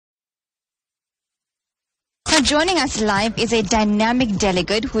Now joining us live is a dynamic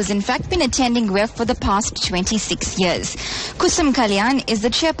delegate who has in fact been attending WEF for the past 26 years. Koosum Kalyan is the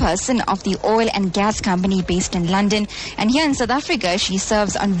chairperson of the oil and gas company based in London, and here in South Africa she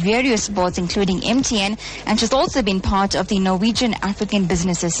serves on various boards including MTN, and she's also been part of the Norwegian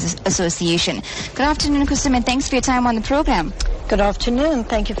Business Association. Good afternoon, Koosum, and thanks for your time on the program. Good afternoon.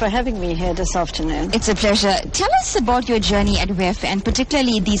 Thank you for having me here this afternoon. It's a pleasure. Tell us about your journey at WEF, and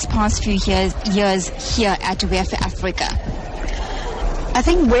particularly these past few years here at WEF Africa. I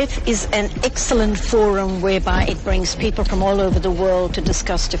think WEF is an excellent forum whereby it brings people from all over the world to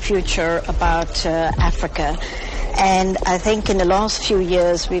discuss the future about Africa. And I think in the last few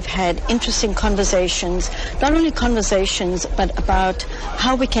years we've had interesting conversations, not only conversations, but about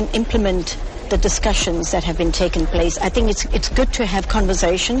how we can implement the discussions that have been taking place. I think it's good to have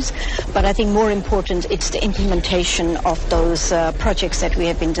conversations, but I think more important, it's the implementation of those projects that we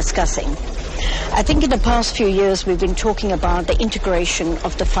have been discussing. I think in the past few years we've been talking about the integration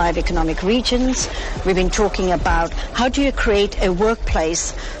of the 5 economic regions. We've been talking about how do you create a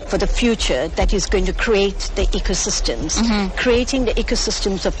workplace for the future that is going to create the ecosystems, creating the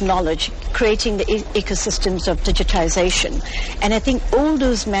ecosystems of knowledge, creating the ecosystems of digitization. And I think all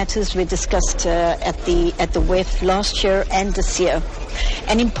those matters we discussed at the WEF last year and this year.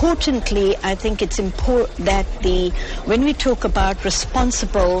 And importantly, I think it's important that when we talk about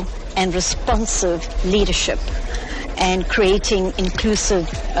responsible and responsive leadership and creating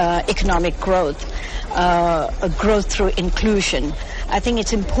inclusive economic growth, growth through inclusion, I think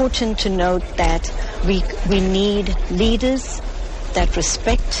it's important to note that we need leaders that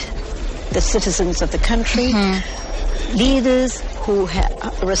respect the citizens of the country, leaders who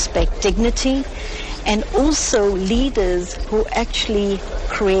respect dignity, and also leaders who actually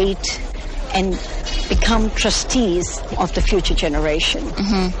create and become trustees of the future generation.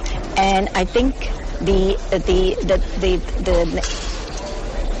 And I think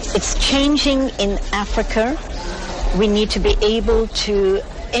it's changing in Africa. We need to be able to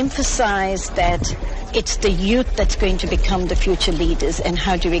emphasize that it's the youth that's going to become the future leaders, and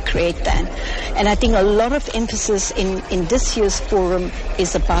how do we create that? And I think a lot of emphasis in this year's forum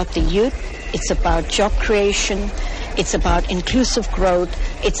is about the youth. It's about job creation. It's about inclusive growth.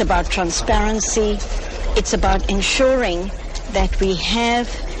 It's about transparency. It's about ensuring that we have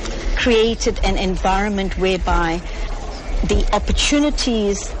created an environment whereby the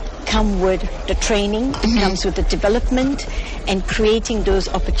opportunities come with the training, comes with the development, and creating those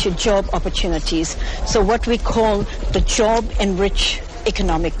job opportunities. So what we call the job-enriched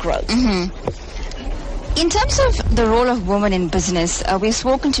economic growth. In terms of the role of women in business, we've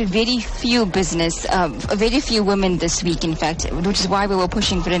spoken to very few women this week, in fact, which is why we were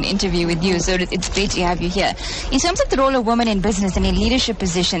pushing for an interview with you, so it's great to have you here. In terms of the role of women in business and in leadership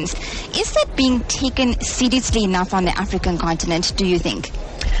positions, is that being taken seriously enough on the African continent, do you think?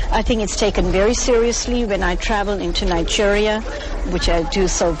 I think it's taken very seriously. When I travel into Nigeria, which I do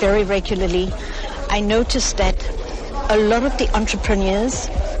so very regularly, I notice that a lot of the entrepreneurs,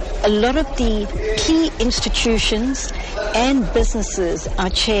 a lot of the key institutions and businesses are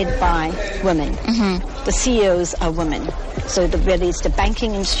chaired by women. The CEOs are women. So whether it's the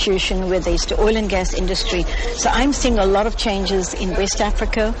banking institution, whether it's the oil and gas industry. So I'm seeing a lot of changes in West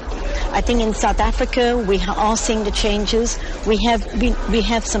Africa. I think in South Africa we are seeing the changes. We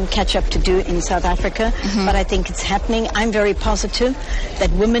have some catch up to do in South Africa, but I think it's happening. I'm very positive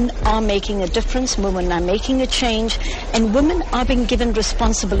that women are making a difference, women are making a change, and women are being given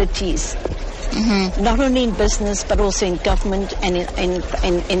responsibilities, not only in business but also in government and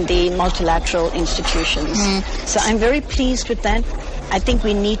in the multilateral institutions. So I'm very pleased with that. I think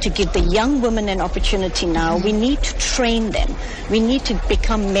we need to give the young women an opportunity now. We need to train them. We need to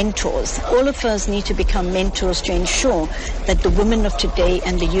become mentors. All of us need to become mentors to ensure that the women of today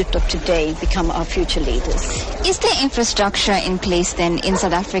and the youth of today become our future leaders. Is there infrastructure in place then in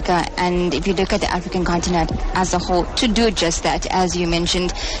South Africa, and if you look at the African continent as a whole, to do just that, as you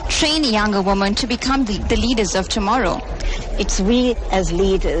mentioned, train younger women to become the leaders of tomorrow? It's we as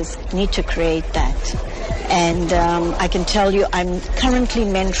leaders need to create that. And I can tell you I'm currently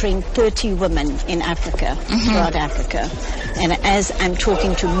mentoring 30 women in Africa, throughout Africa. And as I'm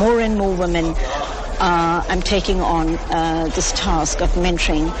talking to more and more women, I'm taking on this task of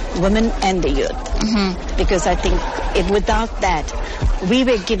mentoring women and the youth. Because I think without that, we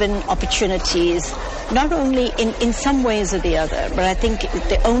were given opportunities, not only in some ways or the other, but I think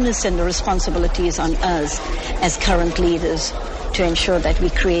the onus and the responsibility is on us as current leaders to ensure that we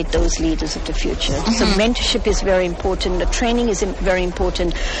create those leaders of the future. So mentorship is very important. The training is very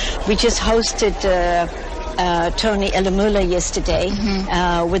important. We just hosted Tony Elamula yesterday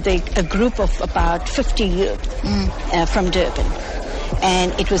with a group of about 50 youth from Durban.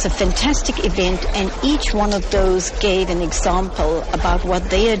 And it was a fantastic event, and each one of those gave an example about what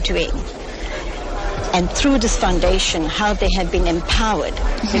they are doing. And through this foundation, how they have been empowered,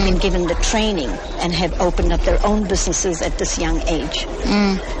 they've been given the training and have opened up their own businesses at this young age.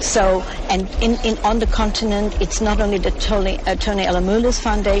 So, and on the continent, it's not only the Tony Elamula's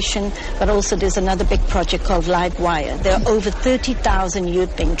foundation, but also there's another big project called Live Wire. There are over 30,000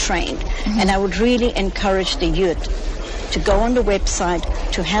 youth being trained. And I would really encourage the youth to go on the website,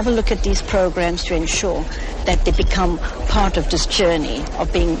 to have a look at these programs, to ensure that they become part of this journey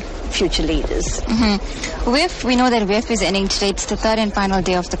of being future leaders. WIF, we know that WIF is ending today. It's the third and final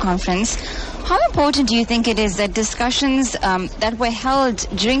day of the conference. How important do you think it is that discussions that were held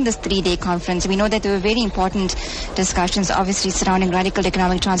during this 3-day conference, we know that there were very important discussions, obviously surrounding radical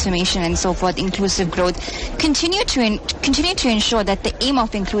economic transformation and so forth, inclusive growth, continue to ensure that the aim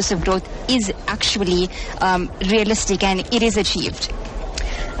of inclusive growth is actually realistic and it is achieved?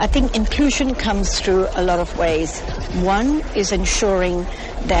 I think inclusion comes through a lot of ways. One is ensuring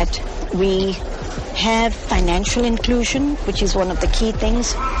that we have financial inclusion, which is one of the key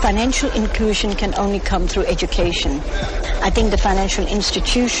things. Financial inclusion can only come through education. I think the financial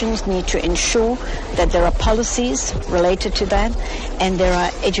institutions need to ensure that there are policies related to that and there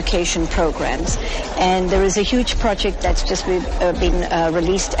are education programs. And there is a huge project that's just been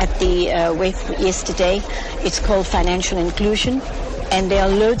released at the WIF yesterday. It's called Financial Inclusion. And there are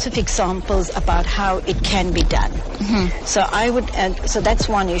loads of examples about how it can be done. So so that's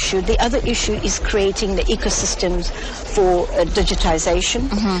one issue. The other issue is creating the ecosystems for digitization,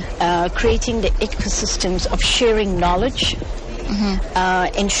 creating the ecosystems of sharing knowledge,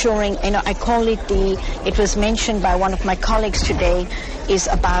 ensuring, I call it it was mentioned by one of my colleagues today, is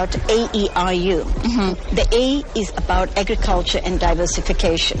about AEIU. The A is about agriculture and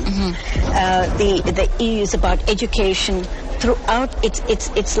diversification. The E is about education. Throughout,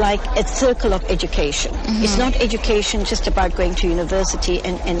 it's like a circle of education. It's not education just about going to university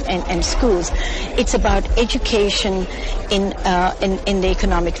and schools. It's about education in the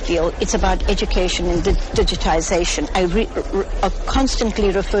economic field. It's about education in digitization. I constantly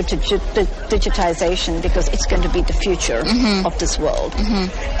refer to digitization because it's going to be the future of this world.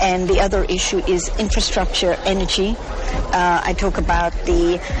 And the other issue is infrastructure, energy. I talk about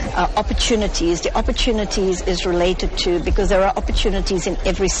the opportunities. The opportunities is related to, because there are opportunities in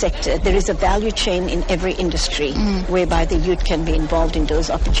every sector. There is a value chain in every industry whereby the youth can be involved in those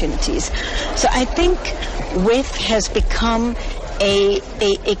opportunities. So I think WIF has become a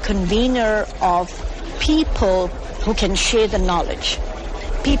convener of people who can share the knowledge,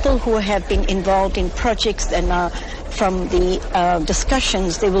 people who have been involved in projects and are from the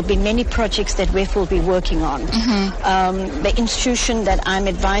discussions. There will be many projects that WIF will be working on. The institution that I'm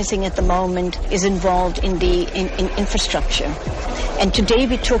advising at the moment is involved in infrastructure. And today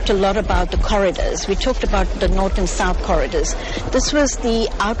we talked a lot about the corridors. We talked about the North and South corridors. This was the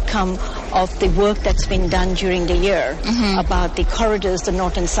outcome of the work that's been done during the year about the corridors, the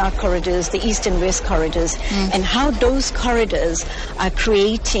North and South corridors, the East and West corridors, and how those corridors are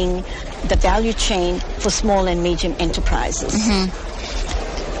creating the value chain for small and medium enterprises.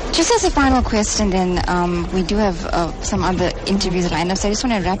 Just as a final question then, we do have some other interviews lined up, so I just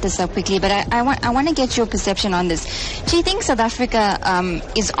want to wrap this up quickly, but I want to get your perception on this. Do you think South Africa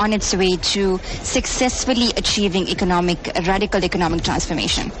is on its way to successfully achieving radical economic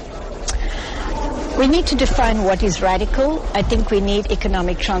transformation? We need to define what is radical. I think we need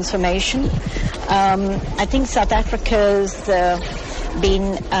economic transformation. I think South Africa's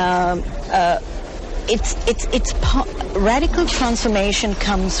been radical transformation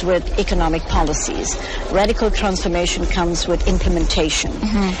comes with economic policies. Radical transformation comes with implementation.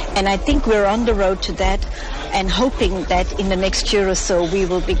 And I think we're on the road to that, and hoping that in the next year or so we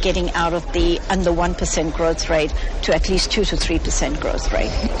will be getting out of the under 1% growth rate to at least 2 to 3% growth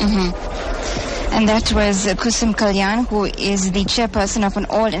rate. And that was Koosum Kalyan, who is the chairperson of an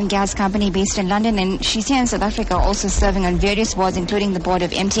oil and gas company based in London, and she's here in South Africa also serving on various boards, including the board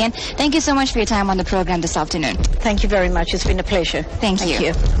of MTN. Thank you so much for your time on the program this afternoon. Thank you very much. It's been a pleasure. Thank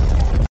you.